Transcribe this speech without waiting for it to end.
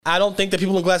I don't think that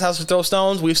people in glass houses throw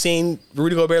stones. We've seen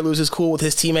Rudy Gobert lose his cool with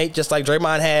his teammate, just like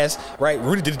Draymond has, right?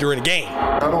 Rudy did it during the game.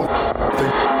 I don't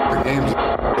think the game's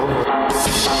over.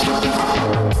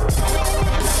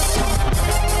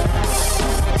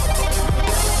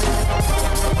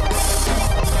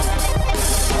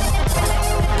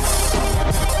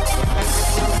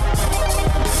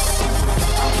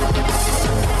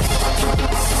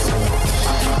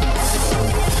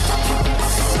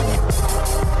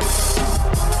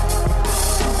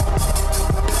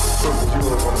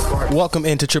 Welcome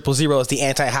into Triple Zero, the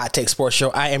anti-hot take sports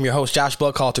show. I am your host, Josh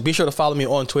Buckhalter. Be sure to follow me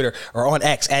on Twitter or on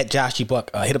X at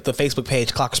JoshGBuck. Hit up the Facebook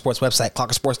page, Clocker Sports website,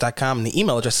 clockersports.com, and the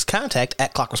email address is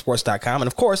contact@clockersports.com. And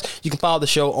of course, you can follow the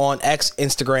show on X,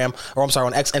 Instagram,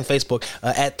 on X and Facebook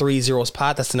at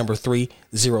 30spod. That's the number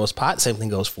 30spod. Same thing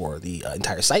goes for the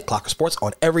entire site, Clocker Sports,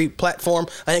 on every platform,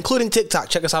 including TikTok.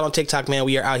 Check us out on TikTok, man.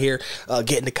 We are out here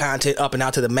getting the content up and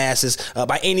out to the masses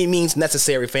by any means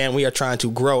necessary, fan. We are trying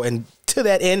to grow, and to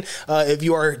that end, if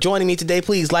you are joining me today,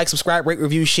 please like, subscribe, rate,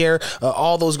 review, share,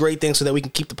 all those great things so that we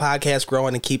can keep the podcast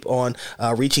growing and keep on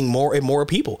reaching more and more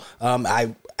people.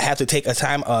 I have to take a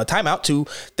time out to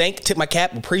tip my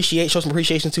cap, show some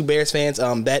appreciation to Bears fans.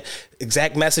 That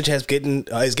exact message is getting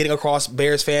across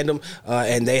Bears fandom,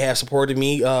 and they have supported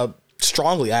me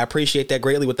strongly. I appreciate that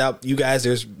greatly. Without you guys,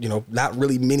 there's not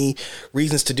really many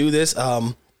reasons to do this.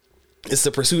 It's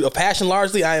the pursuit of passion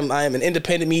largely. I am an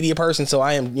independent media person, so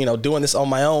I am, doing this on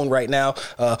my own right now.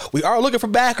 We are looking for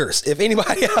backers. If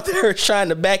anybody out there is trying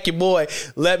to back your boy,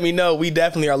 let me know. We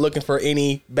definitely are looking for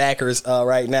any backers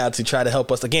right now to try to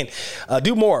help us again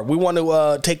do more. We want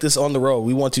to take this on the road.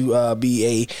 We want to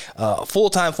be a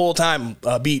full-time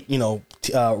beat,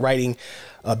 writing.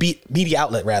 Beat media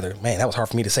outlet, rather. Man, that was hard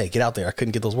for me to say. Get out there. I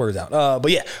couldn't get those words out.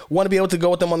 But yeah, want to be able to go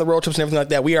with them on the road trips and everything like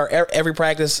that. We are every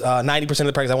practice, 90% of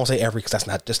the practice. I won't say every because that's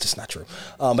not true.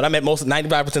 But I'm at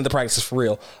 95% of the practices for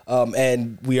real.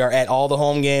 And we are at all the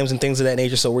home games and things of that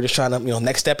nature. So we're just trying to,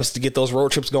 next step is to get those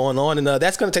road trips going on. And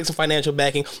that's going to take some financial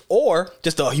backing or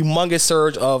just a humongous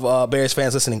surge of Bears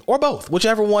fans listening, or both,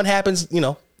 whichever one happens,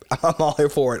 I'm all here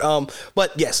for it.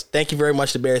 But yes, thank you very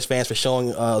much to Bears fans for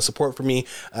showing support for me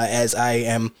as I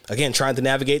am, again, trying to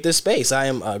navigate this space. I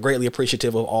am greatly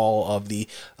appreciative of all of the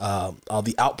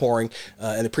outpouring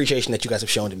and appreciation that you guys have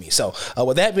shown to me. So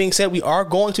with that being said, we are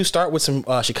going to start with some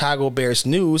Chicago Bears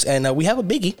news, and we have a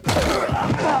biggie.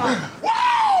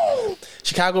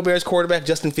 Chicago Bears quarterback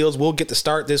Justin Fields will get the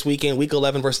start this weekend, Week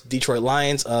 11 versus the Detroit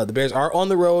Lions. The Bears are on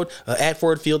the road at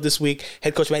Ford Field this week.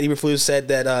 Head coach Matt Eberflus said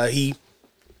that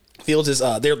Fields is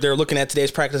they're looking at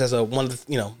today's practice as one of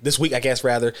the, this week, I guess,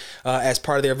 rather, as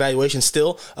part of their evaluation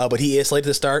still, but he is slated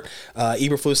to start.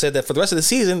 Eberflus said that for the rest of the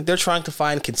season, they're trying to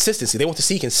find consistency. They want to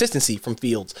see consistency from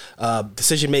Fields,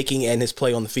 decision-making and his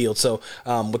play on the field. So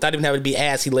without even having to be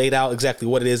asked, he laid out exactly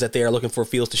what it is that they are looking for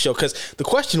Fields to show. Because the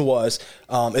question was,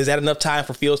 is that enough time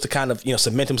for Fields to kind of,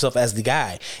 cement himself as the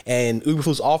guy? And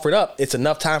Eberflus offered up, it's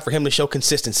enough time for him to show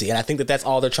consistency. And I think that that's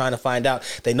all they're trying to find out.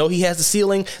 They know he has the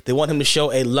ceiling. They want him to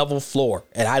show a level floor,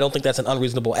 and I don't think that's an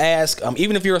unreasonable ask.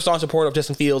 Even if you're a strong supporter of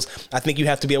Justin Fields, I think you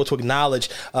have to be able to acknowledge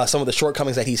some of the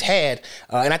shortcomings that he's had,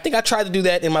 and I think I tried to do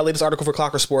that in my latest article for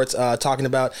Clocker Sports, talking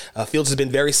about Fields has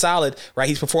been very solid, right?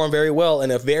 He's performed very well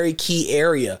in a very key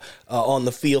area on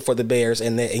the field for the Bears,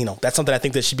 and that's something I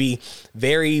think that should be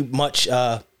very much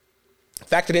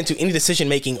factored into any decision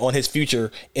making on his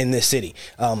future in this city.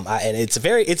 And it's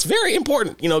very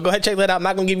important. Go ahead and check that out. I'm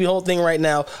not going to give you the whole thing right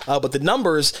now, but the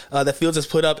numbers that Fields has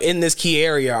put up in this key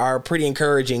area are pretty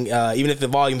encouraging, even if the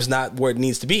volume is not where it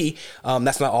needs to be.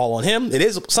 That's not all on him. It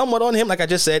is somewhat on him. Like I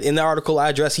just said in the article I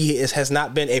addressed, has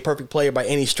not been a perfect player by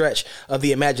any stretch of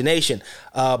the imagination.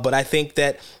 But I think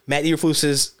that Matt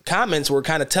Eberflus's comments were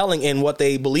kind of telling in what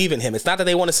they believe in him. It's not that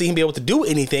they want to see him be able to do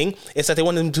anything. It's that they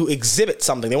want him to exhibit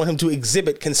something. They want him to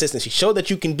exhibit consistency. Show that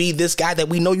you can be this guy that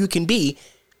we know you can be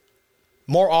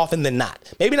more often than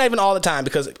not. Maybe not even all the time,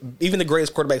 because even the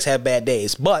greatest quarterbacks have bad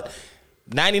days. But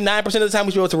 99% of the time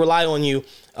we should be able to rely on you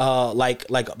like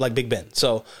Big Ben.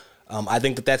 So I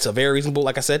think that that's a very reasonable,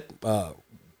 like I said,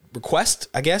 request,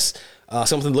 I guess,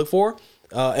 something to look for.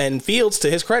 And Fields,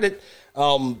 to his credit,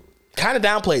 kind of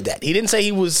downplayed that. He didn't say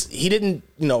he didn't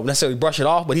necessarily brush it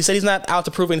off, but he said he's not out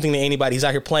to prove anything to anybody. He's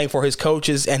out here playing for his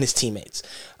coaches and his teammates.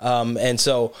 And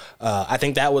so I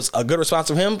think that was a good response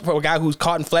from him, for a guy who's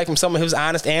caught in flack from some of his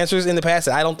honest answers in the past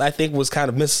that I think was kind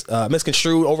of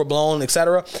misconstrued, overblown,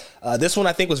 etc. This one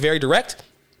I think was very direct.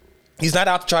 He's not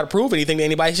out to try to prove anything to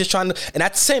anybody. He's just trying to, and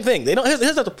that's the same thing. He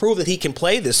doesn't have to prove that he can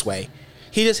play this way.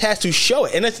 He just has to show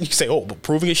it. And you say, but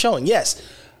proving is showing. Yes.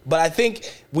 But I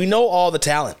think we know all the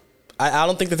talent. I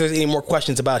don't think that there's any more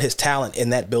questions about his talent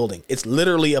in that building. It's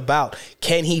literally about,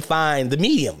 can he find the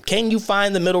medium? Can you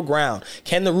find the middle ground?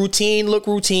 Can the routine look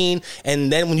routine?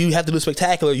 And then when you have to do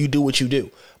spectacular, you do what you do.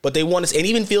 But they want us, and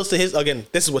even feels to his, again,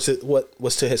 this is what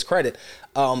was to his credit.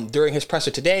 During his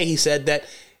presser today, he said that,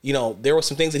 you know, there were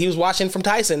some things that he was watching from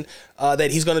Tyson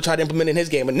that he's going to try to implement in his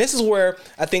game. And this is where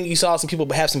I think you saw some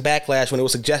people have some backlash when it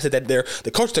was suggested that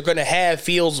the coaches are going to have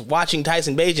Fields watching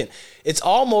Tyson Bagent. It's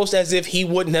almost as if he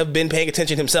wouldn't have been paying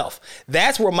attention himself.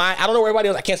 That's where I don't know where everybody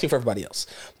else, I can't speak for everybody else,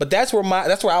 but that's where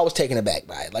I was taken aback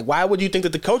by it. Like, why would you think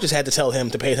that the coaches had to tell him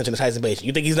to pay attention to Tyson Bagent?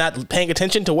 You think he's not paying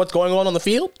attention to what's going on the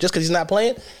field just because he's not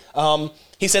playing?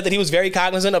 He said that he was very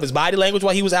cognizant of his body language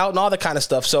while he was out and all that kind of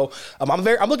stuff. So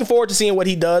I'm looking forward to seeing what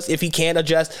he does if he can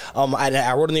adjust.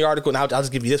 I wrote in the article, and I'll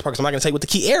just give you this part because I'm not going to tell you what the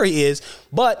key area is,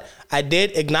 but I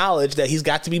did acknowledge that he's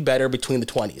got to be better between the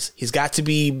 20s. He's got to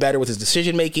be better with his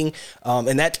decision making,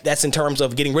 and that's in terms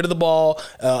of getting rid of the ball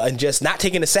and just not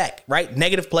taking a sack, right?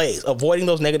 Negative plays, avoiding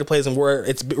those negative plays, and where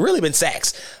it's really been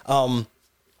sacks.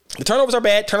 The turnovers are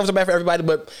bad. Turnovers are bad for everybody,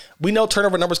 but we know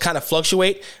turnover numbers kind of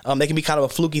fluctuate. They can be kind of a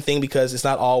fluky thing because it's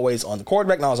not always on the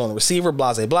quarterback, not always on the receiver,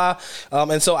 blah, blah, blah.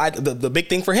 And so the big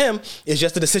thing for him is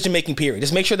just the decision-making period.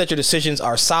 Just make sure that your decisions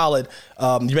are solid.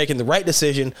 You're making the right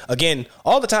decision, again,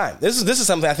 all the time. This is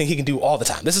something I think he can do all the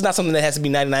time. This is not something that has to be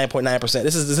 99.9%.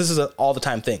 This is an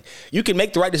all-the-time thing. You can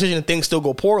make the right decision and things still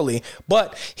go poorly,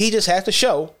 but he just has to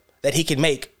show that he can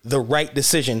make the right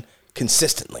decision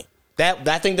consistently.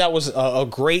 I think that was a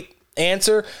great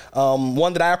answer,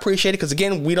 one that I appreciated because,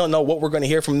 again, we don't know what we're going to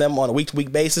hear from them on a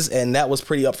week-to-week basis, and that was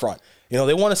pretty upfront. You know,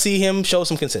 they want to see him show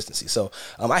some consistency. So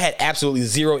I had absolutely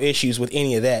zero issues with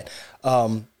any of that.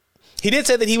 He did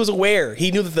say that he was aware. He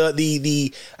knew that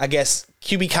the I guess,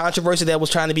 QB controversy that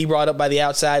was trying to be brought up by the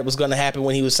outside was going to happen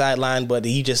when he was sidelined, but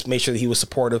he just made sure that he was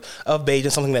supportive of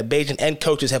Bagent, something that Bagent and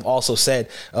coaches have also said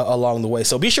along the way.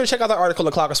 So be sure to check out the article in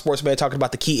the Clock of Sports, man, talking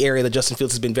about the key area that Justin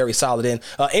Fields has been very solid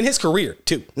in his career,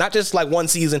 too. Not just like one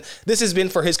season. This has been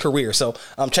for his career. So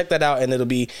check that out, and it'll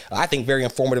be, I think, very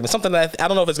informative. And something that I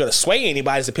don't know if it's going to sway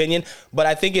anybody's opinion, but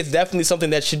I think it's definitely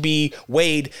something that should be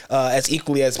weighed as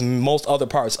equally as most other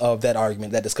parts of that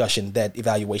argument, that discussion, that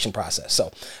evaluation process.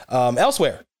 So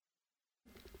elsewhere,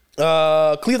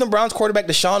 Cleveland Browns quarterback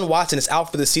Deshaun Watson is out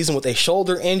for the season with a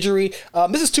shoulder injury.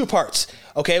 This is two parts.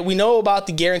 Okay, we know about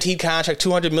the guaranteed contract,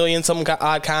 $200 million, some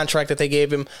odd contract that they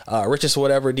gave him, richest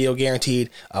whatever deal guaranteed.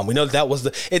 We know that was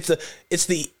it's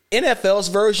the NFL's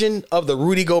version of the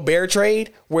Rudy Gobert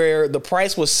trade, where the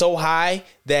price was so high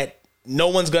that no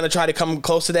one's going to try to come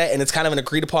close to that, and it's kind of an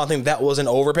agreed upon thing that was an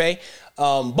overpay.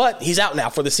 But he's out now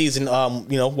for the season.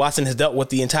 Watson has dealt with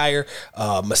the entire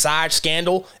massage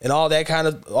scandal and all that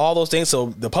all those things. So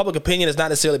the public opinion has not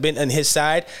necessarily been on his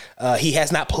side. He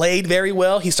has not played very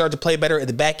well. He started to play better at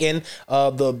the back end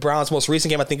of the Browns' most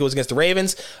recent game. I think it was against the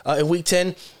Ravens in Week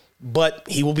 10. But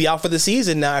he will be out for the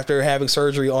season now after having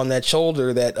surgery on that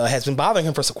shoulder that has been bothering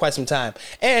him for quite some time.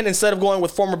 And instead of going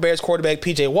with former Bears quarterback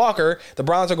P.J. Walker, the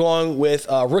Browns are going with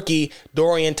rookie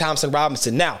Dorian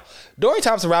Thompson-Robinson. Now, Dorian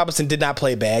Thompson-Robinson did not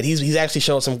play bad. He's actually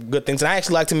shown some good things, and I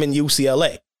actually liked him in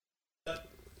UCLA.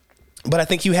 But I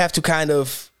think you have to kind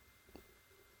of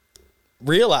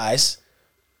realize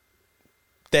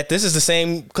that this is the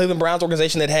same Cleveland Browns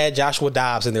organization that had Joshua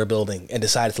Dobbs in their building and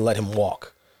decided to let him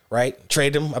walk. Right?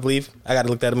 Trade him, I believe. I got to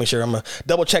look that up, make sure I'm going to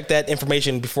double check that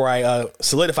information before I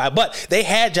solidify. But they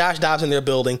had Josh Dobbs in their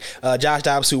building. Josh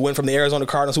Dobbs, who went from the Arizona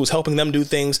Cardinals, who was helping them do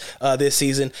things this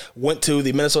season, went to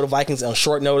the Minnesota Vikings on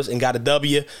short notice and got a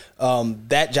W.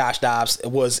 That Josh Dobbs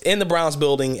was in the Browns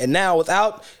building. And now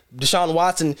without Deshaun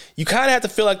Watson, you kind of have to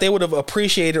feel like they would have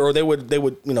appreciated, or they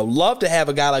would love to have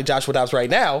a guy like Joshua Dobbs right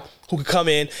now who could come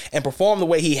in and perform the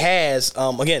way he has.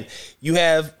 Again, you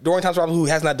have Dorian Thompson-Robinson, who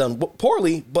has not done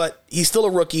poorly, but he's still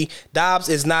a rookie. Dobbs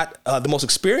is not the most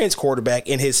experienced quarterback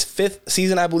in his fifth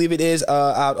season, I believe it is,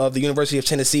 out of the University of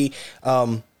Tennessee.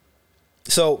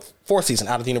 So fourth season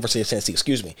out of the University of Tennessee,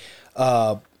 excuse me.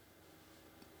 2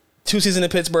 seasons in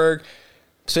Pittsburgh,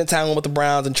 spent time with the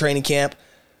Browns in training camp.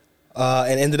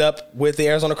 And ended up with the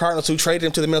Arizona Cardinals, who traded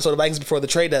him to the Minnesota Vikings before the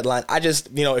trade deadline. I just,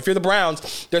 if you're the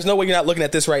Browns, there's no way you're not looking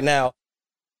at this right now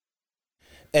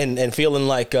and feeling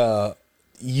like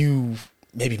you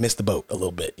maybe missed the boat a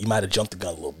little bit. You might have jumped the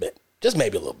gun a little bit. Just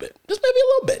maybe a little bit. Just maybe a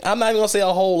little bit. I'm not even going to say a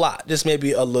whole lot. Just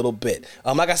maybe a little bit.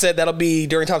 Like I said, that'll be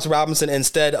Dorian Thompson-Robinson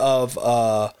instead of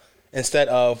instead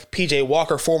of PJ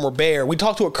Walker, former Bear. We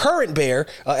talked to a current Bear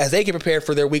as they get prepared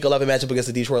for their Week 11 matchup against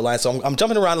the Detroit Lions. So I'm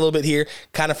jumping around a little bit here.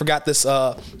 Kind of forgot this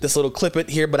little clip it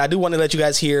here, but I do want to let you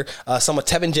guys hear some of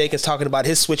Tevin Jenkins talking about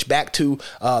his switch back to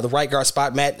the right guard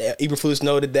spot. Matt Eberflus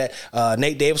noted that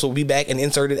Nate Davis will be back and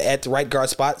inserted at the right guard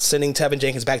spot, sending Tevin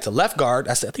Jenkins back to left guard.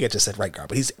 I think I just said right guard,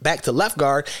 but he's back to left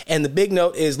guard. And the big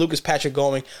note is Lucas Patrick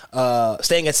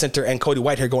staying at center and Cody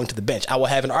Whitehair going to the bench. I will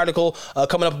have an article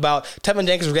coming up about Tevin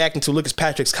Jenkins reacting to Lucas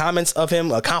Patrick's comments of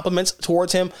him, compliments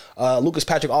towards him. Lucas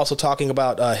Patrick also talking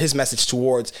about his message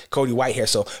towards Cody Whitehair.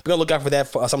 So we're going to look out for that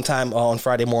sometime on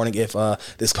Friday morning if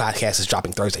this podcast is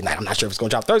dropping Thursday night. I'm not sure if it's going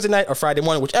to drop Thursday night or Friday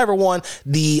morning, whichever one.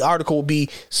 The article will be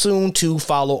soon to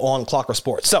follow on Clocker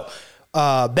Sports. So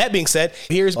that being said,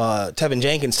 here's Tevin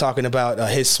Jenkins talking about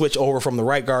his switch over from the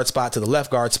right guard spot to the left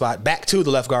guard spot, back to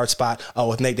the left guard spot,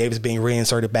 with Nate Davis being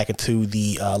reinserted back into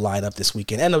the lineup this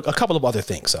weekend, and a couple of other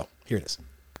things. So here it is.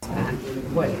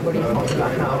 What do you think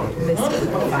about how this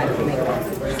five can make it?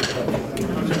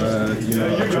 I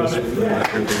trust everything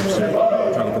I'm saying.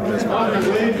 Trying to put the best part out.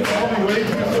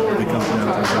 It comes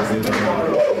down to trust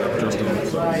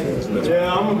them.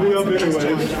 Yeah, I'm gonna be up anyway.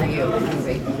 For you,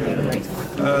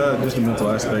 just the mental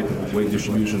aspect, weight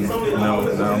distribution. Now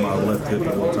my left hip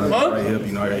all the time, right hip. I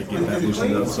gotta get that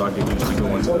loosened up so I get used to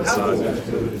going to the side.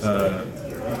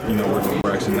 We're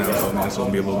practicing now, so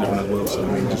it'll be a little different as well. So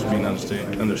just being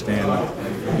understand,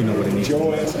 what it needs to be.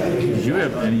 Did you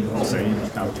have any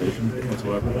competition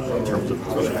whatsoever in terms of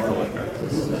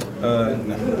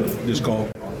No, just call.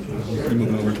 You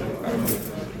moving over.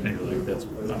 That's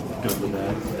good with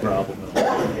that problem.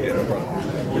 Yeah, no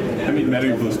problem.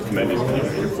 Matty was commended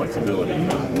your flexibility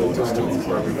and willingness to move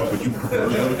for everyone. Would you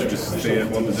prefer to just stay at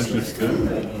one position if you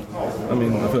could? I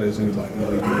feel like it seems like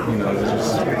really good. It's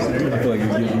just, I feel like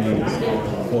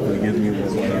hopefully it gives me a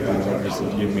little bit of just to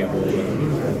give me a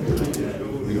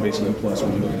little basically a plus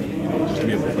when just to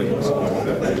be able to play with something like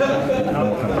that.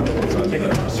 More kind of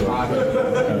so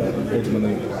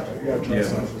ultimately,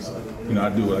 I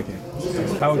do what I can.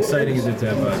 How exciting is it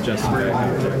to have Justin back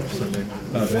out there Sunday?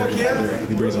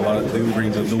 He brings a lot. He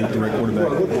brings a dual threat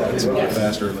quarterback. It's a lot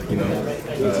faster.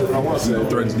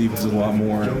 Threatens defenses a lot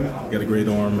more. Got a great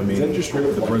arm.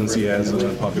 The presence he has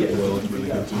in pocket as well is really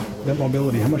good too. That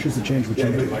mobility, how much has it changed with you?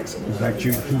 In fact,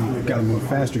 you got to move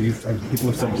faster. People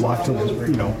have said block till the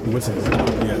whistle.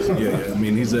 Yes, yeah.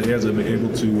 He has been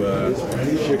able to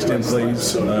extend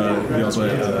plays. He also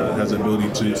has the ability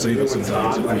to save it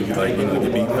sometimes. If he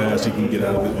get beat fast, he can get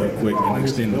out of it real quick and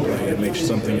extend the play and make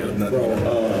something out of nothing.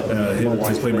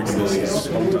 His playmaking ability is.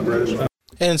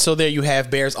 And so there you have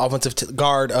Bears offensive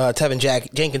guard Tevin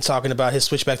Jenkins talking about his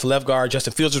switch back to left guard,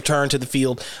 Justin Fields' return to the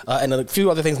field, and a few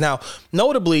other things. Now,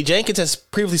 notably, Jenkins has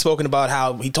previously spoken about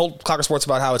how he told Clocker Sports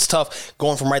about how it's tough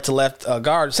going from right to left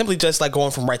guard, simply just like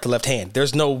going from right to left hand.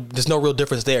 There's no real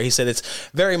difference there. He said it's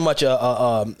very much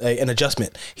an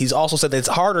adjustment. He's also said that it's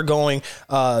harder going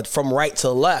from right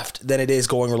to left than it is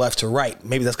going left to right.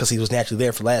 Maybe that's because he was naturally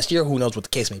there for last year. Who knows what the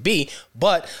case may be,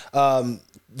 but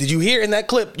did you hear in that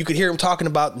clip? You could hear him talking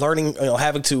about learning,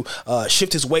 having to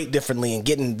shift his weight differently and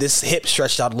getting this hip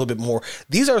stretched out a little bit more.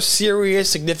 These are serious,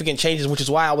 significant changes, which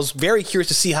is why I was very curious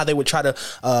to see how they would try to,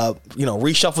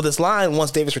 reshuffle this line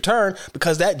once Davis returned,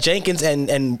 because that Jenkins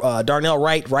and Darnell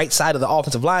right side of the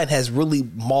offensive line has really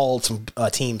mauled some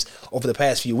teams over the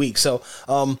past few weeks. So,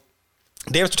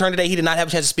 Davis returned today. He did not have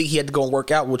a chance to speak. He had to go and work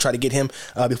out. We'll try to get him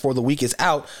before the week is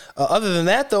out. Other than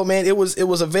that, though, man, it was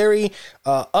a very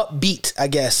upbeat, I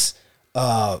guess,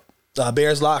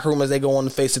 Bears locker room as they go on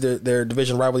the face of their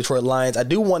division rival Detroit Lions. I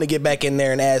do want to get back in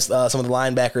there and ask some of the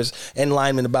linebackers and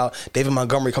linemen about David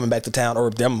Montgomery coming back to town, or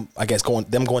them, I guess, going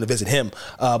to visit him.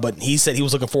 But he said he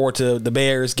was looking forward to the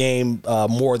Bears game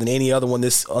more than any other one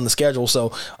on the schedule.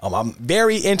 So I'm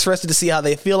very interested to see how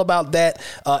they feel about that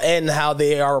and how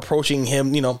they are approaching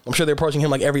him. I'm sure they're approaching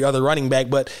him like every other running back,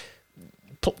 but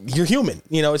you're human.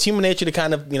 It's human nature to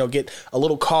kind of, get a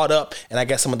little caught up, and I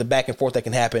guess some of the back and forth that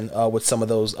can happen with some of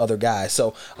those other guys.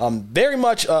 So very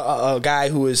much a guy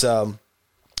who is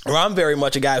I'm very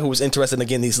much a guy who was interested in,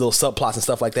 again, these little subplots and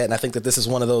stuff like that. And I think that this is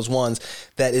one of those ones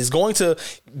that is going to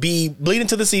be bleed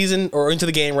into the season, or into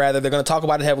the game rather. They're going to talk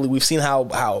about it heavily. We've seen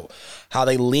how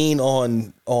they lean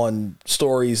on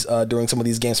stories during some of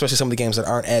these games, especially some of the games that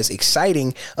aren't as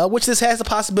exciting, which this has the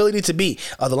possibility to be.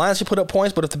 The Lions should put up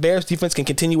points, but if the Bears defense can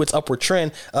continue its upward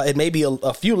trend, it may be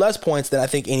a few less points than I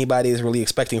think anybody is really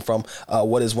expecting from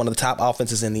what is one of the top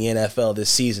offenses in the NFL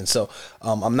this season. So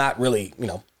I'm not really,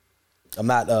 I'm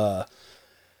not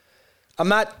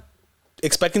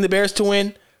expecting the Bears to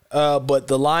win. But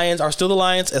the Lions are still the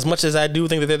Lions. As much as I do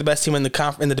think that they're the best team in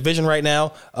the division right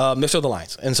now, they're still the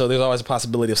Lions. And so there's always a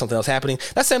possibility of something else happening.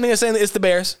 That's the same thing as saying that it's the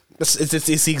Bears.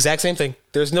 It's the exact same thing.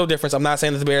 There's no difference. I'm not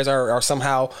saying that the Bears are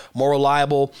somehow more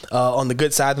reliable on the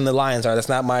good side than the Lions are. That's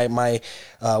not my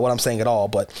what I'm saying at all.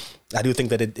 But I do think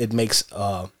that it makes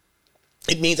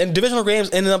it means, and divisional games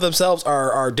in and of themselves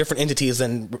are different entities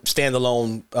than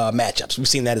standalone matchups. We've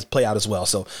seen that as play out as well.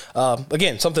 So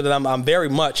again, something that I'm very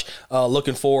much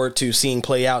looking forward to seeing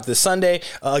play out this Sunday.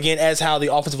 Again, as how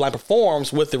the offensive line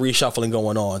performs with the reshuffling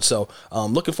going on. So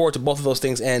looking forward to both of those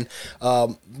things, and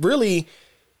really,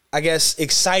 I guess,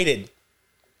 excited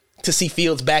to see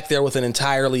Fields back there with an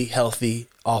entirely healthy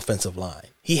offensive line.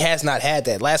 He has not had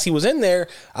that. Last he was in there,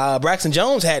 Braxton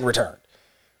Jones hadn't returned,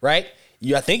 right?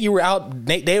 I think you were out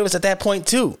Nate Davis at that point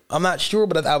too. I'm not sure,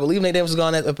 but I believe Nate Davis was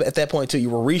gone at that point too.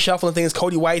 You were reshuffling things.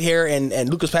 Cody Whitehair and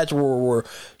Lucas Patrick were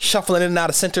shuffling in and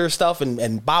out of center stuff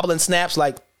and bobbling snaps.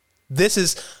 Like, this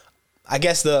is, I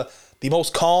guess, the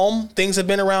most calm things have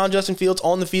been around Justin Fields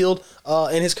on the field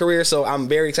in his career. So I'm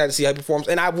very excited to see how he performs.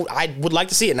 And I would like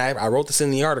to see it. And I wrote this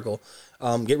in the article.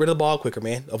 Get rid of the ball quicker,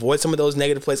 man. Avoid some of those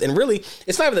negative plays. And really,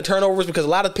 it's not even the turnovers, because a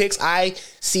lot of picks I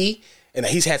see, and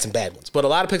he's had some bad ones, but a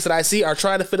lot of picks that I see are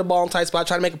trying to fit a ball in tight spot,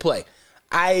 trying to make a play.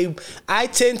 I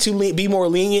tend to be more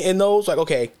lenient in those. Like,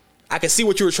 okay, I can see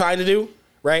what you were trying to do,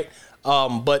 right?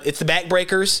 But it's the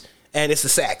backbreakers and it's the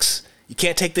sacks. You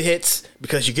can't take the hits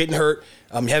because you're getting hurt.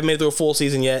 You haven't made it through a full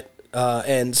season yet.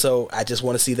 And so I just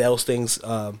want to see those things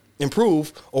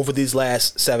improve over these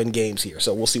last 7 games here.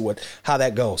 So we'll see how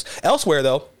that goes. Elsewhere,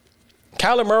 though,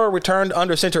 Kyler Murray returned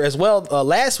under center as well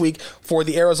last week for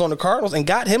the Arizona Cardinals and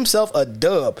got himself a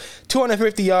dub.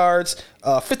 250 yards,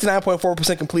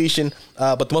 59.4% completion.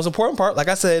 But the most important part, like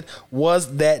I said,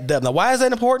 was that dub. Now, why is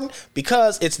that important?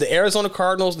 Because it's the Arizona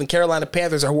Cardinals and Carolina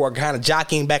Panthers who are kind of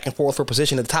jockeying back and forth for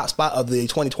position at the top spot of the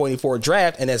 2024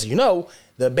 draft. And as you know,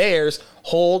 the Bears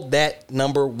hold that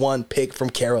number 1 pick from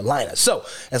Carolina. So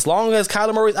as long as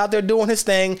Kyler Murray's out there doing his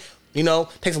thing,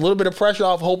 takes a little bit of pressure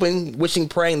off, wishing,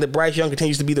 praying that Bryce Young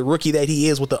continues to be the rookie that he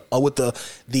is with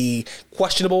the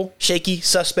questionable, shaky,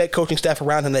 suspect coaching staff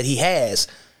around him that he has,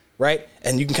 right?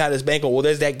 And you can kind of just bank on, well,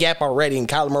 there's that gap already, and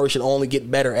Kyler Murray should only get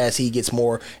better as he gets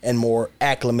more and more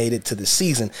acclimated to the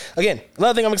season. Again,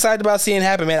 another thing I'm excited about seeing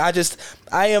happen,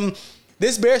 man.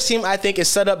 This Bears team, I think, is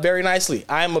set up very nicely.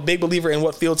 I am a big believer in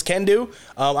what Fields can do.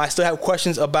 I still have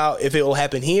questions about if it will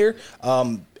happen here,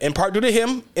 in part due to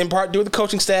him, in part due to the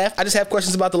coaching staff. I just have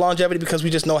questions about the longevity because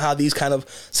we just know how these kind of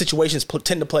situations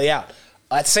tend to play out.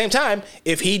 At the same time,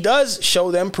 if he does show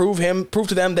them, prove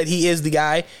to them that he is the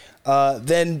guy,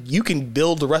 then you can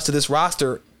build the rest of this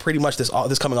roster pretty much this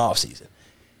coming off season.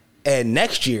 And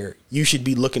next year, you should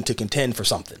be looking to contend for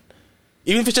something.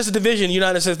 Even if it's just a division, you're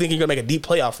not necessarily thinking you're going to make a deep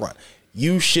playoff run.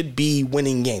 You should be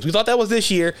winning games. We thought that was this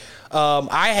year.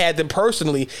 I had them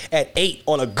personally at 8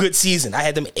 on a good season. I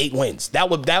had them 8 wins.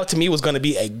 That to me was going to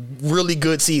be a really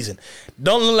good season.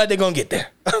 Don't look like they're going to get there.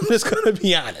 I'm just going to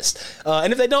be honest.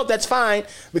 And if they don't, that's fine,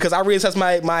 because I reassessed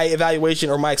my evaluation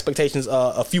or my expectations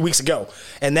a few weeks ago,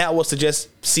 and that was to just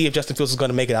see if Justin Fields is going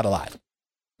to make it out alive.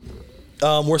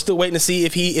 We're still waiting to see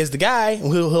if he is the guy.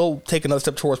 He'll take another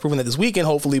step towards proving that this weekend,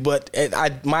 hopefully. But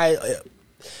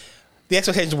the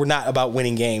expectations were not about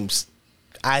winning games,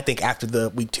 I think, after the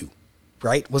week 2,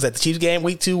 right? Was that the Chiefs game,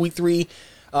 week 2, week 3?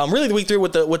 Really the week 3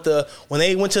 with the when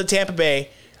they went to Tampa Bay,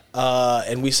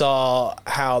 and we saw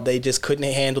how they just couldn't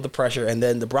handle the pressure, and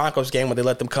then the Broncos game when they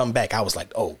let them come back. I was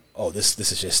like, oh, this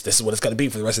is what it's going to be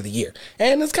for the rest of the year,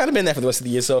 and it's kind of been that for the rest of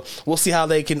the year. So we'll see how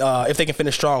they can if they can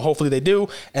finish strong. Hopefully they do,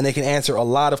 and they can answer a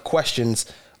lot of questions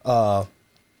down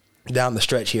the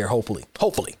stretch here. Hopefully.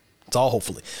 It's all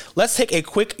hopefully. Let's take a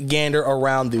quick gander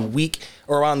around the week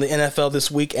or around the NFL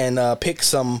this week and pick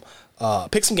some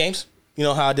games. You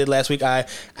know how I did last week.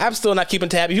 I'm still not keeping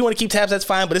tabs. If you want to keep tabs, that's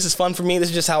fine. But this is fun for me. This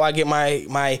is just how I get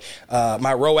my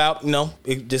row out.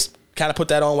 Just kind of put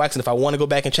that on wax. And if I want to go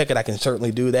back and check it, I can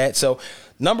certainly do that. So,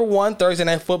 number 1, Thursday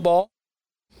Night Football.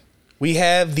 We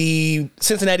have the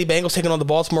Cincinnati Bengals taking on the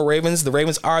Baltimore Ravens. The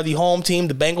Ravens are the home team.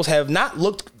 The Bengals have not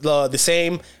looked the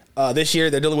same this year.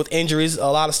 They're dealing with injuries. A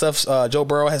lot of stuff. Joe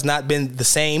Burrow has not been the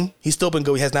same. He's still been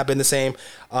good. He has not been the same.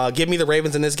 Give me the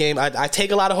Ravens in this game. I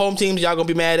take a lot of home teams. Y'all going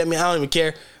to be mad at me. I don't even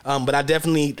care. But I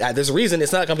definitely, there's a reason.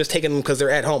 It's not like I'm just taking them because they're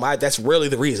at home. That's really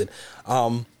the reason.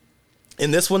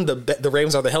 In this one, the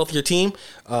Ravens are the healthier team.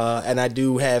 And I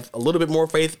do have a little bit more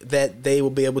faith that they will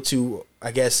be able to,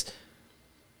 I guess,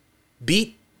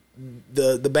 beat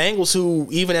the Bengals, who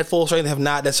even at full strength have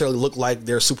not necessarily looked like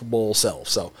their Super Bowl selves.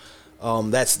 So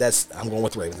that's I'm going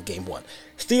with the Ravens in game 1.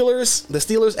 The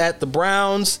Steelers at the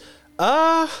Browns.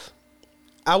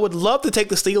 I would love to take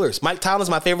the Steelers. Mike Tomlin's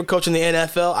my favorite coach in the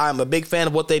NFL. I'm a big fan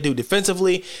of what they do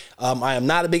defensively. I am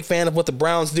not a big fan of what the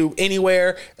Browns do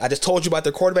anywhere. I just told you about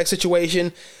their quarterback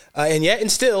situation. And yet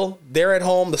and still, they're at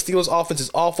home. The Steelers offense is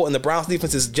awful, and the Browns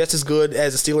defense is just as good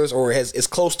as the Steelers, or is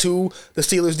close to the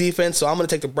Steelers defense. So I'm going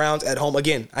to take the Browns at home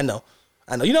again. I know.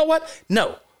 You know what?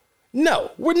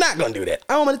 No, we're not going to do that.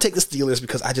 I'm going to take the Steelers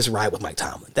because I just ride with Mike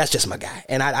Tomlin. That's just my guy.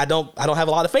 And I don't have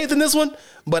a lot of faith in this one,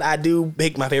 but I do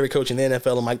pick my favorite coach in the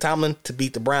NFL, and Mike Tomlin, to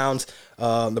beat the Browns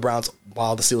while the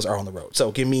Steelers are on the road.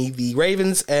 So give me the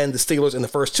Ravens and the Steelers in the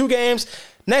first two games.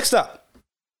 Next up,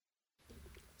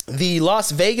 the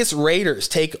Las Vegas Raiders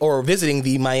visiting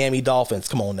the Miami Dolphins.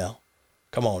 Come on now.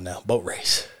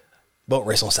 Boat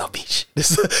race on South Beach.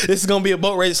 This is going to be a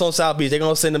boat race on South Beach. They're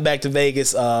going to send them back to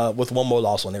Vegas with one more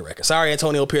loss on their record. Sorry,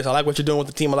 Antonio Pierce. I like what you're doing with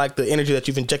the team. I like the energy that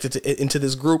you've injected into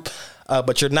this group,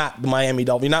 but you're not the Miami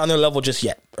Dolphins. You're not on their level just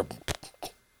yet.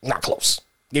 Not close.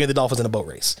 Give me the Dolphins in a boat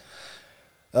race.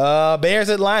 Bears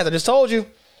at Lions. I just told you.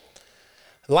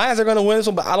 Lions are going to win this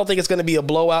one, but I don't think it's going to be a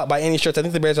blowout by any stretch. I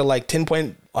think the Bears are like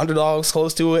 10-point underdogs,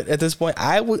 close to it at this point.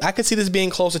 I could see this being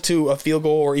closer to a field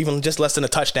goal or even just less than a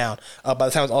touchdown by the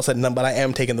time it's all said and done, but I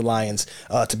am taking the Lions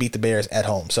to beat the Bears at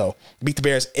home. So beat the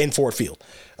Bears in Ford Field.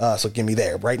 So give me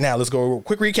there. Right now, let's go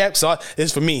quick recap. So this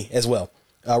is for me as well.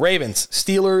 Ravens,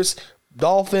 Steelers,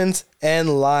 Dolphins,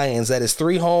 and Lions. That is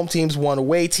 3 home teams, 1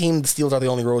 away team. The Steelers are the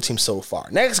only road team so far.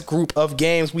 Next group of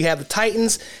games, we have the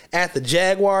Titans at the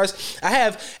Jaguars. I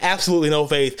have absolutely no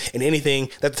faith in anything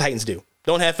that the Titans do.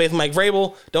 Don't have faith in Mike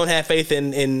Vrabel. Don't have faith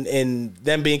in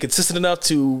them being consistent enough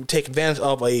to take advantage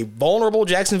of a vulnerable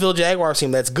Jacksonville Jaguars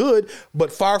team that's good,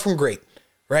 but far from great,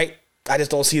 right? I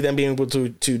just don't see them being able to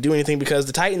do anything because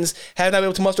the Titans have not been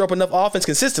able to muster up enough offense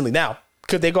consistently. Now,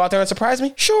 could they go out there and surprise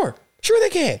me? Sure they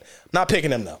can. Not picking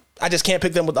them, though. I just can't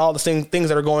pick them with all the things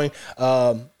that are going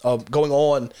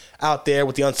on out there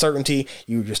with the uncertainty.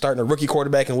 You're starting a rookie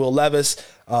quarterback in Will Levis.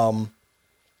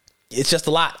 It's just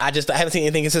a lot. I haven't seen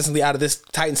anything consistently out of this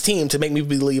Titans team to make me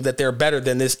believe that they're better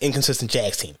than this inconsistent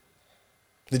Jags team.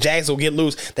 The Jags will get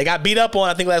loose. They got beat up on,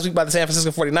 I think, last week by the San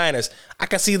Francisco 49ers. I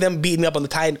can see them beating up on the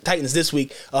Titans this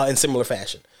week in similar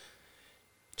fashion.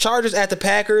 Chargers at the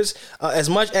Packers. As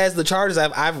much as the Chargers,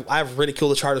 I've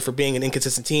ridiculed the Chargers for being an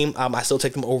inconsistent team. I still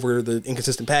take them over the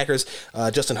inconsistent Packers.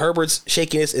 Justin Herbert's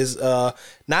shakiness is the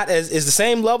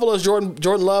same level as Jordan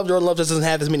Love. Jordan Love just doesn't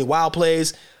have as many wild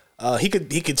plays. He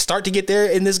could start to get there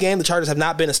in this game. The Chargers have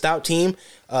not been a stout team,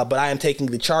 but I am taking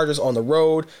the Chargers on the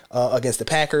road against the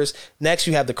Packers. Next,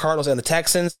 you have the Cardinals and the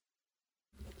Texans.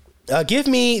 Give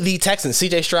me the Texans.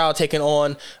 C.J. Stroud taking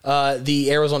on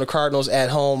the Arizona Cardinals at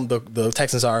home. The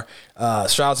Texans are.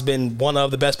 Stroud's been one of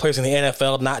the best players in the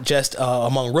NFL, not just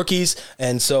among rookies.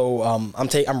 And so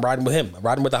I'm riding with him. I'm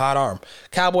riding with the hot arm.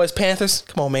 Cowboys, Panthers.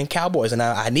 Come on, man. Cowboys. And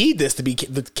I need this to be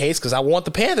the case because I want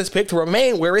the Panthers pick to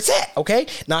remain where it's at. Okay.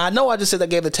 Now, I know I just said I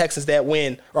gave the Texans that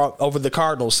win over the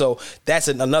Cardinals. So that's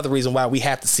another reason why we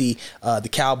have to see the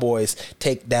Cowboys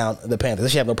take down the Panthers. They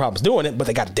should have no problems doing it, but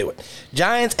they got to do it.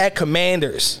 Giants at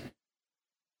Commanders.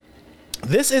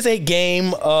 This is a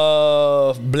game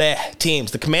of bleh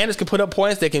teams. The Commanders can put up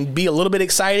points. They can be a little bit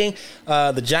exciting.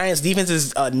 The Giants'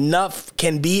 defense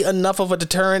can be enough of a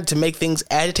deterrent to make things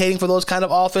agitating for those kind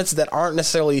of offenses that aren't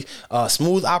necessarily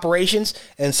smooth operations.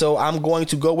 And so I'm going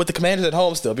to go with the Commanders at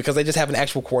home still because they just have an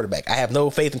actual quarterback. I have no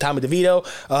faith in Tommy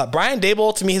DeVito. Brian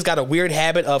Daboll, to me, has got a weird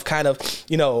habit of kind of,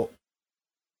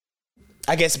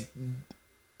 I guess,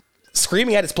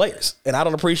 screaming at his players, and I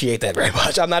don't appreciate that very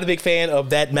much. I'm not a big fan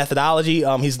of that methodology.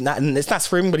 It's not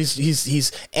screaming, but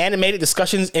he's animated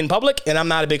discussions in public, and I'm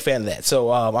not a big fan of that.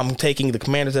 So I'm taking the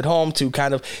Commanders at home to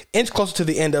kind of inch closer to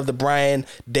the end of the Brian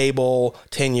Daboll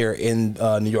tenure in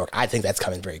New York. I think that's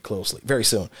coming very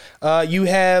soon. You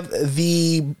have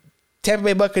the Tampa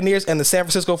Bay Buccaneers and the San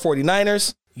Francisco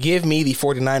 49ers. Give me the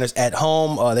 49ers at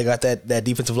home. They got that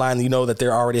defensive line. You know that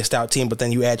they're already a stout team, but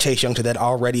then you add Chase Young to that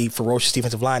already ferocious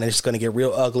defensive line, and it's just going to get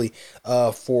real ugly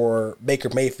for Baker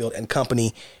Mayfield and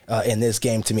company in this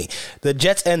game to me. The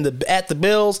Jets and at the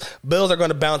Bills. Bills are going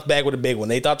to bounce back with a big one.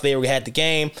 They thought they had the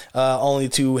game, only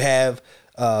to have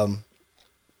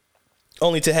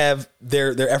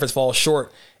their efforts fall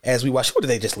short as we watch. Who did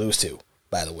they just lose to?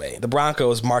 By the way, the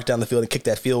Broncos marched down the field and kicked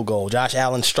that field goal. Josh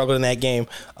Allen struggled in that game,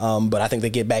 but I think they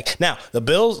get back. Now,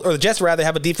 the Jets rather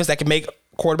have a defense that can make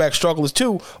quarterback strugglers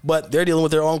too, but they're dealing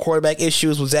with their own quarterback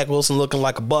issues with Zach Wilson looking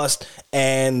like a bust,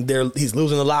 and he's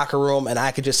losing the locker room, and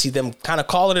I could just see them kind of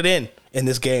calling it in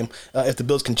this game if the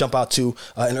Bills can jump out to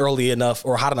an early enough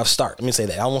or hot enough start. Let me say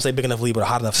that. I won't say big enough lead, but a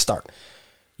hot enough start.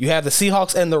 You have the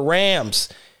Seahawks and the Rams.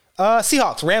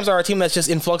 Seahawks. Rams are a team that's just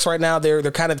in flux right now. They're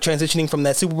kind of transitioning from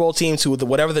that Super Bowl team to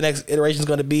whatever the next iteration is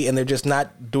going to be, and they're just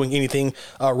not doing anything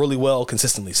really well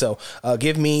consistently. So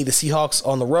give me the Seahawks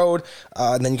on the road,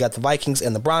 and then you got the Vikings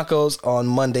and the Broncos on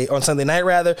Sunday night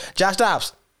rather. Josh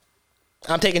Dobbs.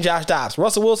 I'm taking Josh Dobbs.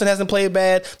 Russell Wilson hasn't played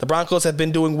bad. The Broncos have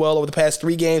been doing well over the past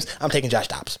 3 games. I'm taking Josh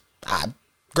Dobbs.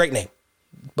 Great name,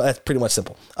 but that's pretty much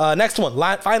simple. Next one,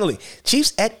 finally,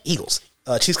 Chiefs at Eagles.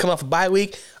 Chiefs coming off a bye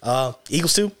week.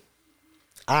 Eagles too.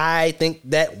 I think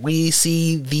that we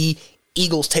see the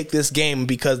Eagles take this game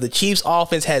because the Chiefs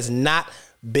offense has not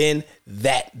been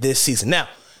that this season. Now,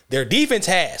 their defense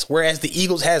has, whereas the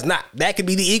Eagles has not. That could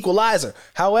be the equalizer.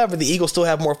 However, the Eagles still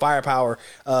have more firepower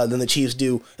than the Chiefs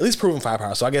do, at least proven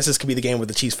firepower. So I guess this could be the game where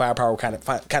the Chiefs' firepower kind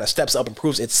of steps up and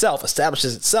proves itself,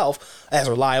 establishes itself as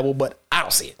reliable, but I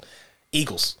don't see it.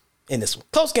 Eagles in this one.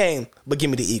 Close game, but give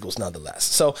me the Eagles nonetheless.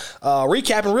 So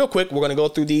recapping real quick, we're going to go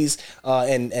through these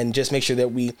and just make sure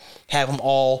that we have them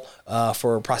all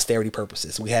for posterity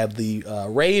purposes. We have the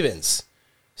Ravens,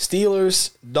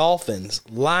 Steelers, Dolphins,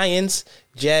 Lions,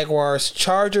 Jaguars,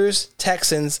 Chargers,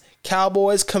 Texans,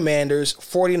 Cowboys, Commanders,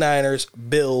 49ers,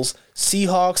 Bills,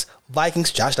 Seahawks,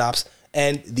 Vikings, Josh Dobbs,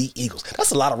 and the Eagles.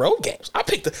 That's a lot of road games. I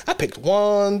picked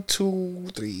 1, 2,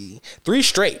 3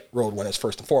 straight road winners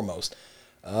first and foremost.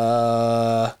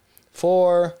 4,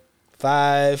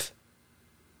 5,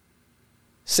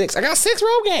 6. I got 6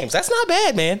 road games. That's not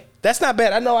bad, man. That's not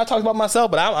bad. I know I talked about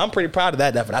myself, but I'm pretty proud of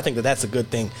that effort. I think that's a good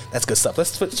thing. That's good stuff.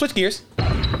 Let's switch gears.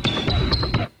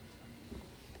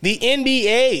 The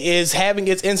NBA is having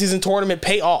its in-season tournament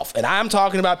pay off, and I'm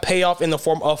talking about payoff in the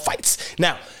form of fights.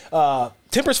 Now,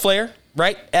 tempers flare,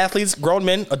 right? Athletes, grown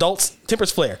men, adults,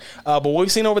 tempers flare. But what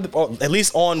we've seen at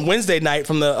least on Wednesday night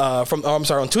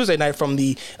on Tuesday night from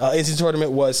the in-season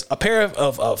tournament was a pair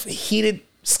of heated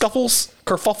scuffles,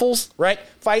 kerfuffles, right?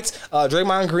 Fights.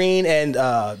 Draymond Green and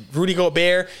Rudy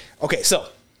Gobert. Okay, so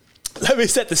let me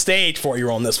set the stage for you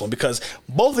on this one because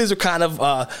both of these are kind of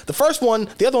the first one.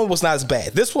 The other one was not as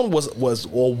bad. This one was a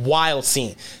wild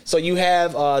scene. So you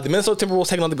have the Minnesota Timberwolves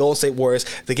taking on the Golden State Warriors.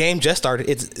 The game just started.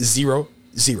 It's 0-0.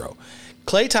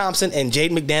 Klay Thompson and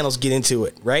Jaden McDaniels get into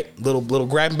it, right? Little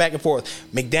grabbing back and forth.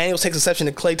 McDaniels takes exception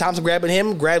to Klay Thompson grabbing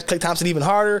him, grabs Klay Thompson even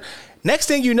harder. Next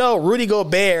thing you know, Rudy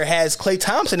Gobert has Klay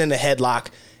Thompson in the headlock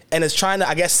and is trying to,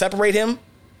 I guess, separate him,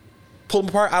 pull him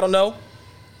apart. I don't know.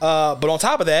 But on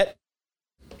top of that,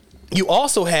 you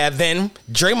also have then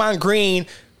Draymond Green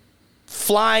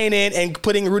flying in and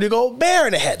putting Rudy Gobert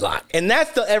in a headlock. And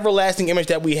that's the everlasting image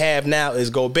that we have now is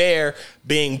Gobert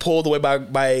being pulled away by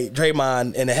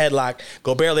Draymond in a headlock.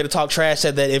 Gobert later talked trash,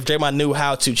 said that if Draymond knew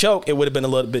how to choke, it would have been a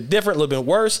little bit different, a little bit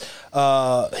worse.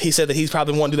 He said that he's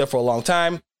probably wanted to do that for a long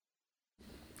time.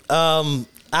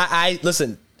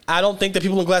 Listen, I don't think that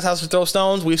people in Glass House should throw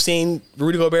stones. We've seen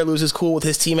Rudy Gobert lose his cool with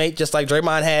his teammate, just like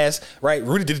Draymond has, right?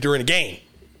 Rudy did it during the game.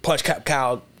 Punch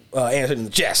Kyle Anderson in the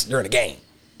chest during the game.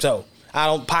 So I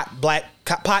don't pot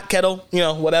kettle,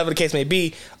 whatever the case may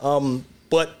be.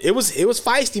 But it was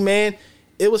feisty, man.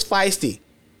 It was feisty.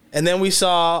 And then we've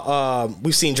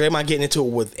seen Draymond getting into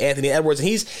it with Anthony Edwards, and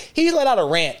he let out a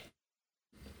rant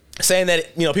saying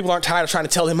that people aren't tired of trying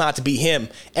to tell him how to be him.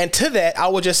 And to that, I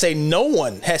would just say no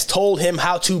one has told him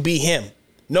how to be him.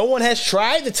 No one has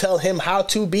tried to tell him how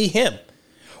to be him.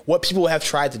 What people have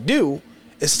tried to do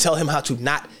is to tell him how to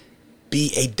not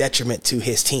be a detriment to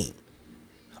his team.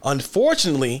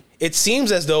 Unfortunately, it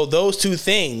seems as though those two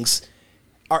things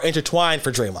are intertwined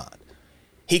for Draymond.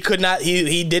 He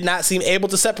did not seem able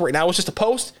to separate. Now, it was just a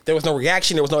post. There was no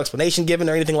reaction. There was no explanation given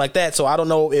or anything like that. So I don't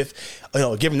know if,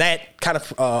 given that kind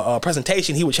of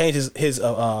presentation, he would change his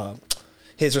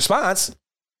response.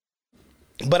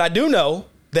 But I do know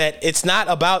that it's not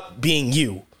about being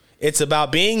you. It's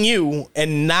about being you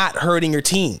and not hurting your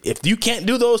team. If you can't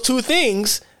do those two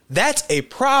things, that's a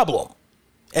problem.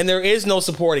 And there is no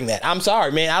supporting that. I'm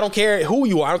sorry, man. I don't care who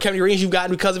you are. I don't care how many rings you've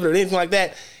gotten because of it or anything like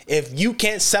that. If you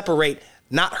can't separate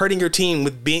not hurting your team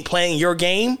with playing your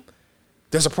game,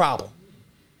 there's a problem.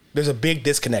 There's a big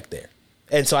disconnect there.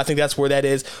 And so I think that's where that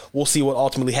is. We'll see what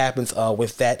ultimately happens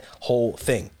with that whole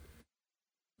thing.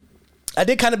 I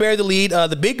did kind of bury the lead.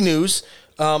 The big news,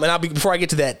 before I get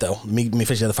to that though, let me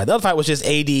finish the other fight. The other fight was just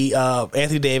AD,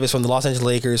 Anthony Davis from the Los Angeles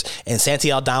Lakers, and Santi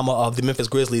Aldama of the Memphis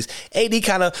Grizzlies. AD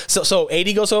kind of, so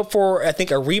AD goes up for, I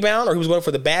think, a rebound, or he was going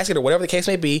for the basket, or whatever the case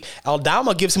may be.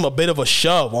 Aldama gives him a bit of a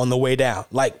shove on the way down,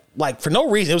 like for no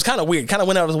reason. It was kind of weird. Kind of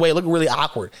went out of his way, looking really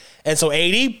awkward. And so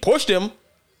AD pushed him,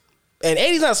 and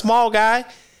AD's not a small guy.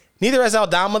 Neither is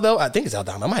Aldama, though. I think it's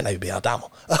Aldama. It might not even be Aldama.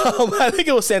 I think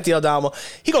it was Santi Aldama.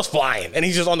 He goes flying, and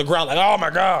he's just on the ground like, oh, my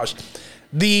gosh.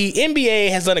 The NBA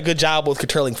has done a good job with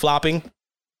curtailing flopping.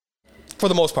 for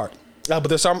the most part. But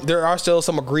there are still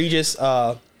some egregious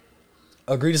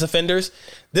offenders.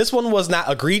 This one was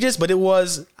not egregious, but it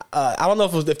was. I don't know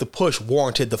if the push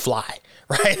warranted the fly,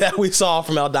 right? That we saw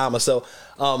from Aldama. So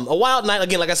a wild night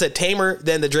again. Like I said, tamer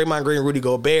than the Draymond Green Rudy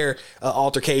Gobert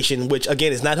altercation, which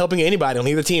again is not helping anybody on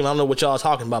either team. I don't know what y'all are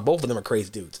talking about. Both of them are crazy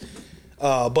dudes.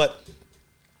 But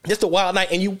just a wild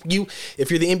night, and you if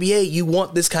you're the NBA, you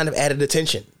want this kind of added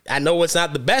attention. I know it's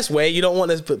not the best way. You don't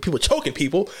want people choking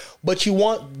people, but you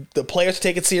want the players to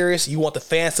take it serious. You want the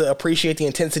fans to appreciate the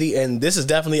intensity, and this is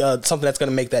definitely something that's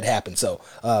going to make that happen. So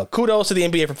kudos to the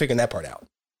NBA for figuring that part out.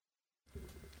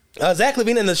 Zach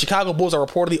LaVine and the Chicago Bulls are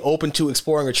reportedly open to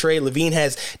exploring a trade. LaVine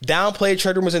has downplayed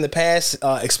trade rumors in the past,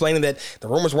 explaining that the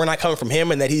rumors were not coming from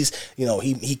him and that he's,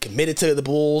 he committed to the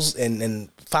Bulls and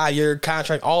 5-year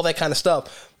contract, all that kind of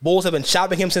stuff. Bulls have been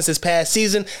shopping him since this past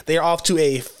season. They are off to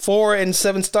a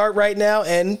 4-7 start right now,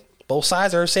 and both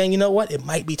sides are saying, you know what, it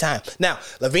might be time. Now,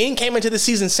 LaVine came into the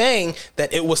season saying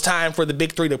that it was time for the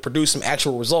big three to produce some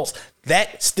actual results.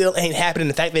 That still ain't happening.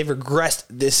 In fact, they've regressed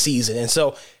this season. And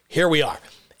so here we are.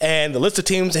 And the list of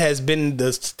teams has been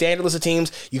the standard list of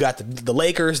teams. You got the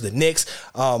Lakers, the Knicks,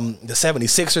 the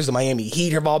 76ers, the Miami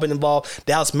Heat have all been involved.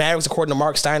 Dallas Mavericks, according to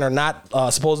Mark Stein, are not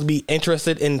supposed to be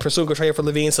interested in pursuing a trade for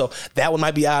LaVine, so that one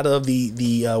might be out of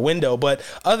the window. But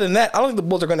other than that, I don't think the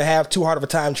Bulls are going to have too hard of a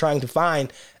time trying to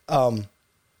find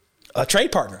a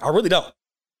trade partner. I really don't.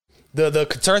 The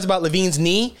concerns about LaVine's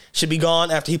knee should be gone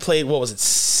after he played,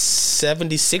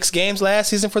 76 games last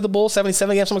season for the Bulls,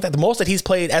 77 games, something like that. The most that he's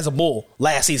played as a Bull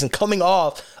last season, coming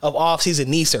off of off-season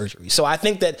knee surgery. So I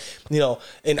think that,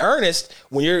 in earnest,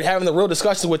 when you're having the real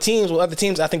discussions with other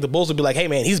teams, I think the Bulls would be like, hey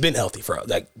man, he's been healthy for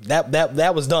like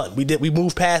that was done. We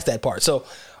moved past that part. So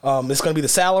it's going to be the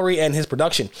salary and his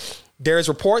production. There's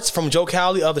reports from Joe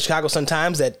Cowley of the Chicago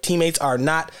Sun-Times that teammates are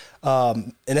not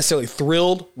necessarily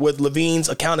thrilled with LaVine's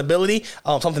accountability,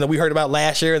 something that we heard about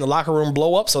last year in the locker room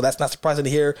blow up. So that's not surprising to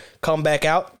hear come back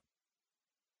out.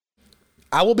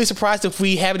 I will be surprised if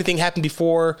we have anything happen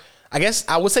before. I guess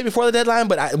I would say before the deadline,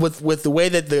 but with the way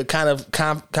that the kind of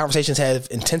conversations have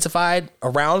intensified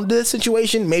around this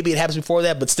situation, maybe it happens before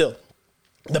that. But still,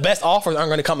 the best offers aren't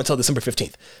going to come until December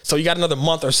 15th. So you got another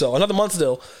month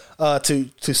still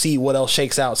to see what else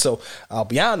shakes out. So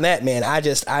beyond that, man,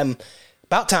 I'm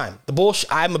about time. The Bulls,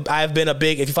 I've been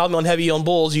if you follow me on Heavy on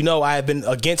Bulls, I've been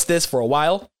against this for a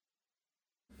while.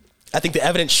 I think the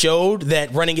evidence showed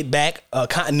that running it back,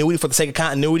 continuity for the sake of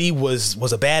continuity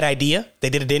was a bad idea. They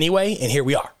did it anyway, and here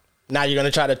we are. Now you're going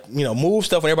to try to, move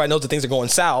stuff when everybody knows that things are going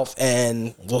south,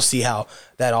 and we'll see how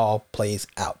that all plays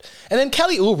out. And then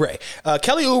Kelly Oubre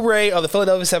of the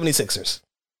Philadelphia 76ers.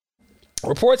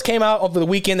 Reports came out over the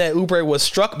weekend that Oubre was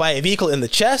struck by a vehicle in the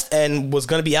chest and was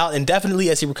going to be out indefinitely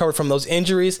as he recovered from those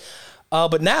injuries.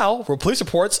 But now police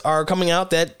reports are coming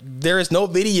out that there is no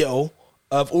video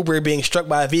of Oubre being struck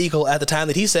by a vehicle at the time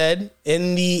that he said at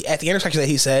the intersection that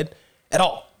he said at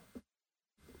all.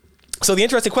 So the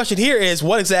interesting question here is,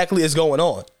 what exactly is going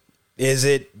on?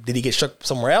 Did he get struck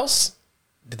somewhere else?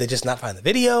 Did they just not find the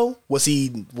video? Was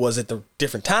it the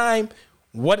different time?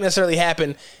 What necessarily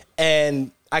happened?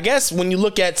 And I guess when you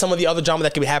look at some of the other drama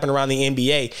that could be happening around the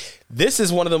NBA, this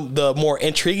is one of the more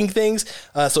intriguing things.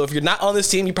 So if you're not on this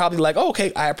team, you're probably like, oh,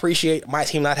 okay, I appreciate my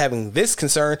team not having this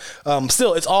concern.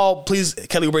 Still, it's all, please,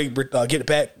 Kelly Oubre,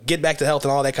 get back to health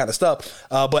and all that kind of stuff.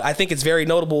 But I think it's very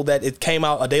notable that it came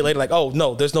out a day later like, oh,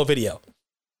 no, there's no video.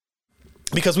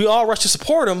 Because we all rush to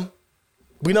support him.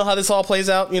 We know how this all plays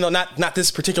out, not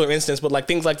this particular instance, but like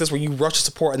things like this where you rush to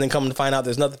support and then come to find out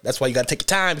there's nothing. That's why you got to take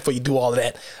your time before you do all of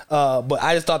that. But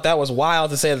I just thought that was wild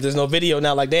to say that there's no video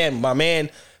now. Like, damn, my man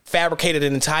fabricated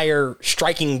an entire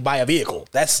striking by a vehicle.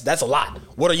 That's a lot.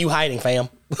 What are you hiding, fam?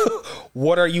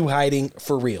 What are you hiding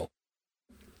for real?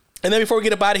 And then before we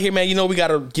get up out of here, man, we got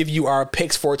to give you our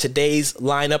picks for today's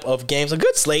lineup of games. A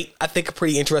good slate. I think a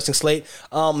pretty interesting slate.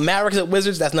 Mavericks at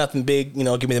Wizards. That's nothing big.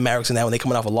 Give me the Mavericks in that when they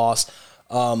coming off a loss.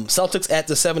 Celtics at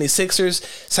the 76ers.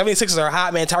 76ers are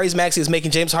hot, man. Tyrese Maxey is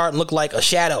making James Harden look like a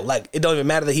shadow. Like, it don't even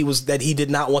matter that he did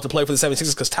not want to play for the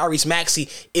 76ers because Tyrese Maxey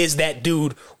is that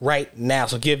dude right now.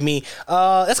 So give me,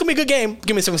 that's going to be a good game.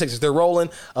 Give me the 76ers. They're rolling.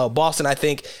 Boston, I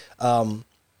think,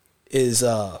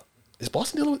 is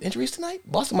Boston dealing with injuries tonight?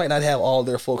 Boston might not have all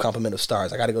their full complement of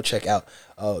stars. I got to go check out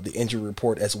the injury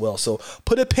report as well. So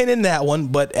put a pin in that one.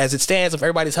 But as it stands, if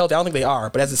everybody's healthy, I don't think they are.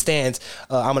 But as it stands,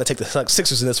 I'm going to take the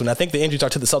Sixers in this one. I think the injuries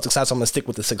are to the Celtics side, so I'm going to stick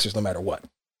with the Sixers no matter what.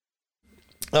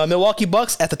 Milwaukee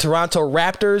Bucks at the Toronto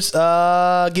Raptors.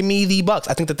 Give me the Bucks.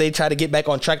 I think that they try to get back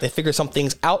on track. They figure some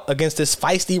things out against this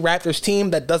feisty Raptors team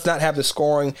that does not have the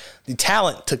scoring, the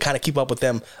talent to kind of keep up with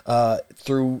them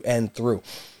through and through.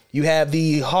 You have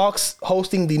the Hawks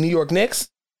hosting the New York Knicks.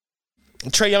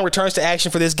 Trae Young returns to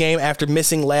action for this game after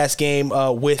missing last game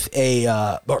with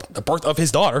the birth of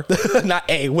his daughter,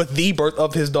 with the birth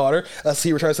of his daughter. So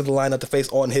he returns to the lineup to face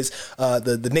on his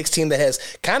the Knicks team that has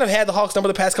kind of had the Hawks number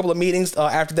the past couple of meetings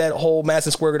after that whole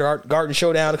Madison Square Garden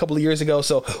showdown a couple of years ago.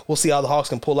 So we'll see how the Hawks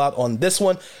can pull out on this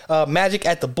one. Magic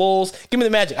at the Bulls. Give me the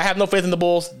Magic. I have no faith in the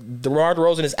Bulls. DeMar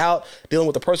DeRozan is out dealing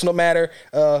with a personal matter.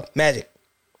 Magic.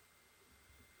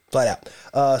 Flat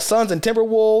out. Suns and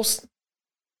Timberwolves.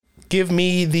 Give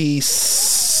me the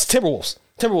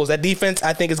Timberwolves. That defense,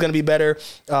 I think, is going to be better.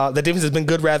 The defense has been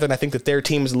good, rather, and I think that their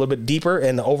team is a little bit deeper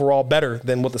and overall better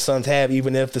than what the Suns have,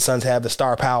 even if the Suns have the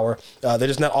star power. They're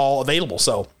just not all available,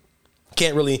 so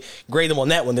can't really grade them on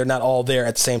that one. They're not all there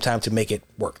at the same time to make it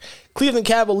work. Cleveland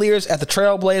Cavaliers at the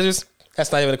Trailblazers.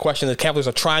 That's not even a question. The Cavaliers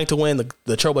are trying to win.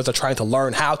 The Trailblazers are trying to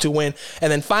learn how to win. And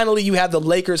then finally, you have the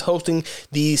Lakers hosting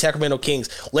the Sacramento Kings.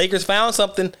 Lakers found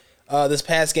something this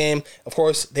past game. Of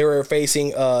course, they were facing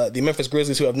the Memphis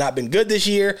Grizzlies, who have not been good this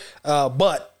year,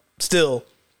 but still,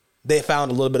 they found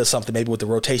a little bit of something, maybe with the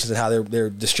rotations and how they're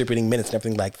distributing minutes and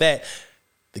everything like that.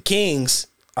 The Kings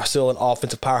are still an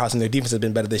offensive powerhouse, and their defense has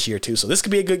been better this year too. So this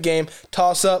could be a good game.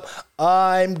 Toss up.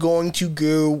 I'm going to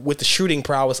go with the shooting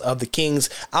prowess of the Kings,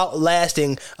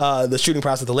 outlasting the shooting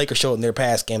prowess that the Lakers showed in their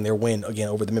past game, their win again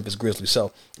over the Memphis Grizzlies.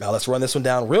 So let's run this one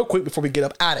down real quick before we get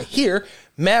up out of here.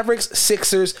 Mavericks,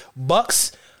 Sixers,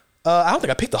 Bucks. I don't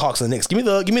think I picked the Hawks and the Knicks. Give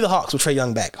me the Hawks with Trae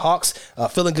Young back. Hawks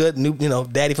feeling good. New,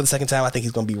 daddy for the second time. I think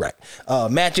he's going to be right.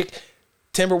 Magic,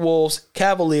 Timberwolves,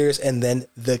 Cavaliers, and then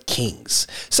the Kings.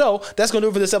 So that's going to do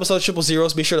it for this episode of Triple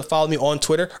Zeros. Be sure to follow me on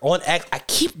Twitter, on X. I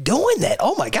keep doing that.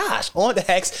 Oh my gosh. On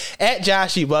X, at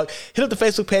Josh E. Buck. Hit up the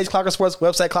Facebook page, Clocker Sports,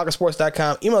 website,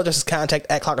 clockersports.com. Email address is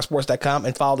contact@clockersports.com,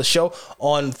 and follow the show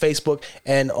on Facebook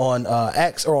and on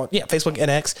X, Facebook and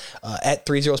X, at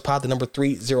 30spod, the number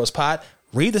 30spod.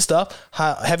 Read the stuff.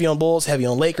 Heavy on Bulls, heavy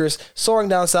on Lakers, Soaring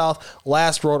Down South,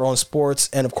 Last Word on Sports,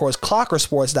 and of course,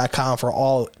 clockersports.com for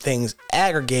all things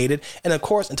aggregated. And of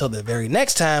course, until the very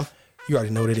next time, you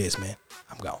already know what it is, man.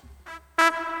 I'm gone.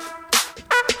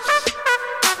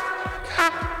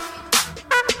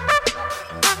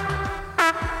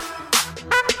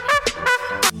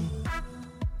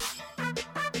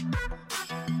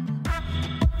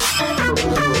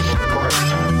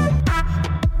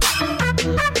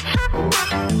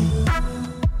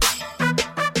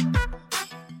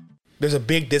 There's a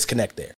big disconnect there.